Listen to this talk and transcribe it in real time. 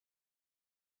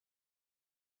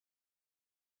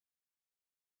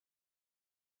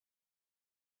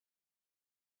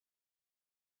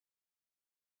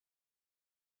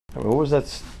I mean, what was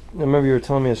that? I remember you were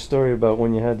telling me a story about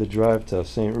when you had to drive to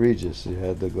St. Regis. You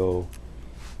had to go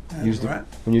And use the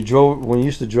what? when you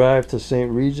used to drive to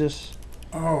St. Regis.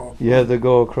 Oh, You had to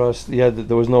go across. There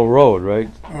was no road, right?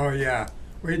 oh yeah.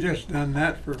 We just done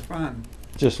that for fun.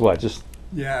 Just what? Just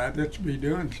Yeah, let's be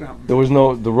doing something. there was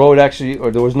no the road actually,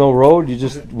 or there was no road. You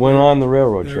just went on the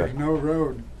railroad There track. was no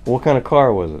road. What kind of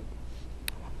car was it?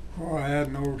 Oh, I had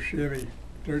an old Chevy,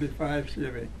 35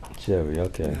 Chevy. Chevy.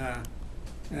 Okay. Yeah.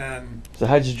 And So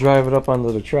how'd you drive it up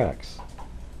onto the tracks?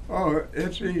 oh,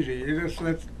 it's easy. You just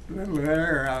let a little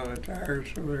air out of the tires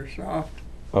so they're soft.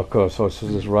 Of course. So it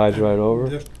just rides And right over.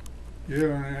 Just you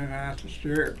don't even have to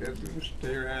steer it. It'll just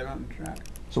stay right on the track.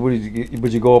 So what did you?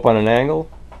 Would you go up on an angle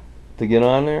to get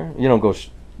on there? You don't go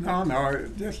No, no,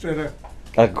 just at a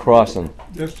like crossing.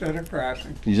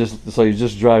 crossing. You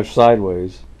just drive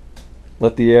sideways,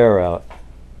 let the air out,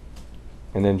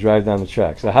 and then drive down the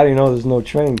track. So how do you know there's no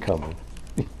train coming?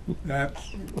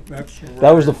 That's the word.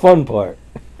 That was the fun part.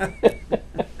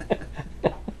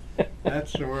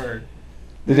 That's the word.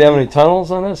 Did they have any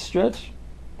tunnels on that stretch,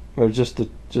 or just the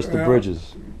Well,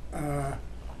 bridges?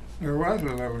 There was a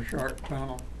little short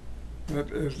tunnel, but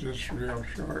it's just real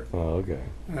short. Oh, okay.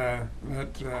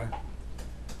 But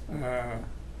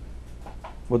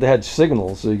Well, they had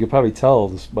signals, so you could probably tell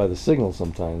this by the signal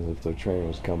sometimes if the train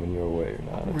was coming your way or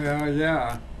not. well,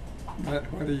 yeah. But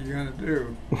what are you gonna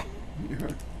do?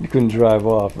 You couldn't drive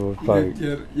off. It was probably,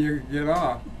 You get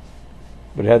off.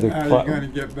 but it had How to. are you gonna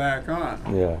get back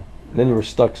on? Yeah. Then you were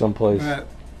stuck someplace. But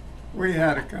we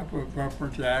had a couple of bumper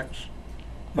jacks.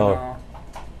 You Oh. know.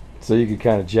 So you could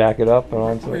kind of jack it up and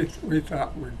onto it. We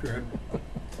thought we could.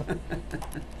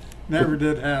 Never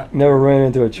did happen. Never ran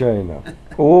into a train though.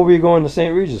 Well, what were you going to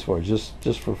St. Regis for? Just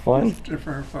for fun? Just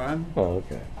for fun. Oh,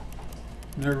 okay.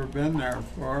 Never been there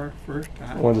before. First I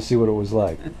time. wanted to see what it was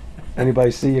like.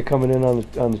 Anybody see you coming in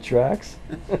on the tracks?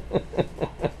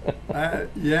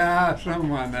 Yeah,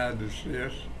 someone had to see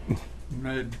us.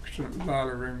 Made a lot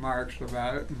of remarks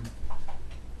about it, and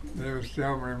they were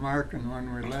still remarking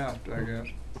when we left, I guess.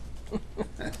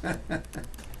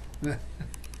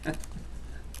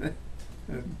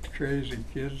 The crazy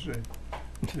kids,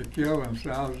 they kill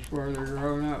themselves before they're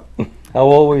grown up. How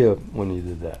old were you when you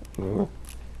did that? Remember?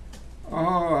 Oh,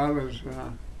 I was,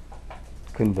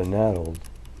 Couldn't have been that old.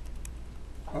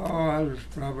 I was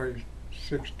probably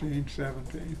 16,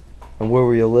 17. And where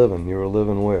were you living? You were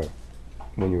living where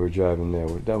when you were driving there?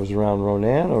 That was around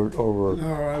Ronan or over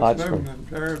No, I Hot was living Spring? in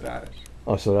Paradise.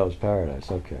 Oh, so that was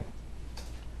Paradise. Okay.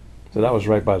 So that was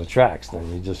right by the tracks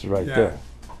then. You just right Yeah. there.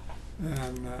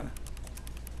 And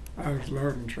I was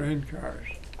loading train cars.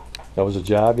 That was a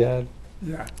job you had?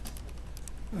 Yeah.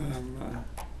 And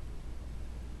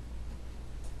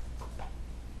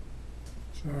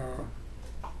so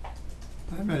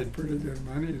I made pretty good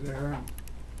money there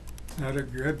and had a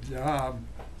good job,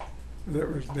 but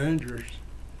it was dangerous.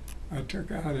 I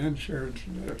took out insurance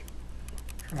that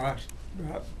cost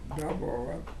about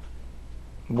double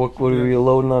what What were you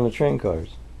loading on the train cars?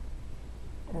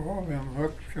 all them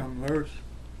hooks come loose,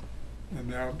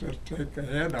 and they'll just take the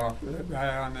head off the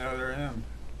guy on the other end.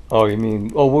 Oh, you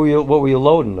mean? Oh, what were you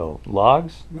loading though?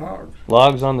 Logs? Logs.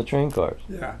 Logs on the train cars?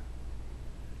 Yeah.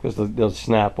 Because they'll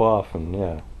snap off and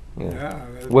yeah. Yeah.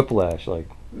 Whiplash, like.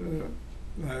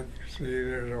 Like, see,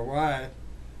 there's a Y,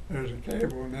 there's a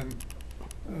cable, and then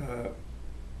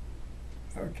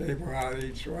a cable out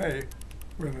each way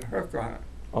with a hook on it.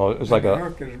 Oh, it's And like the a.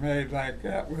 hook is made like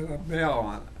that with a bell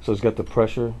on it, So it's got the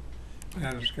pressure.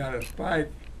 and it's got a spike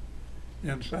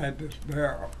inside this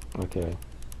barrel, Okay.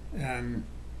 and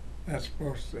that's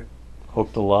supposed to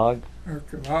Hook the log, hook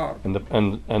it out.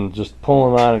 and just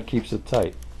pulling on it keeps it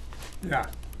tight. Yeah.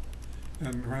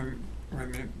 And when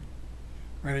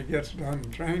he gets it on the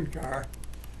train car,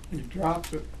 he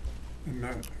drops it, and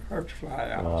the hooks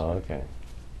fly out. Oh, okay.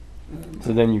 And,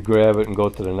 So then you grab it and go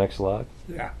to the next log.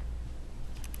 yeah.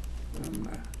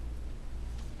 And,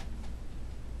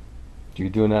 You're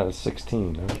doing that at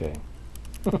 16. Okay.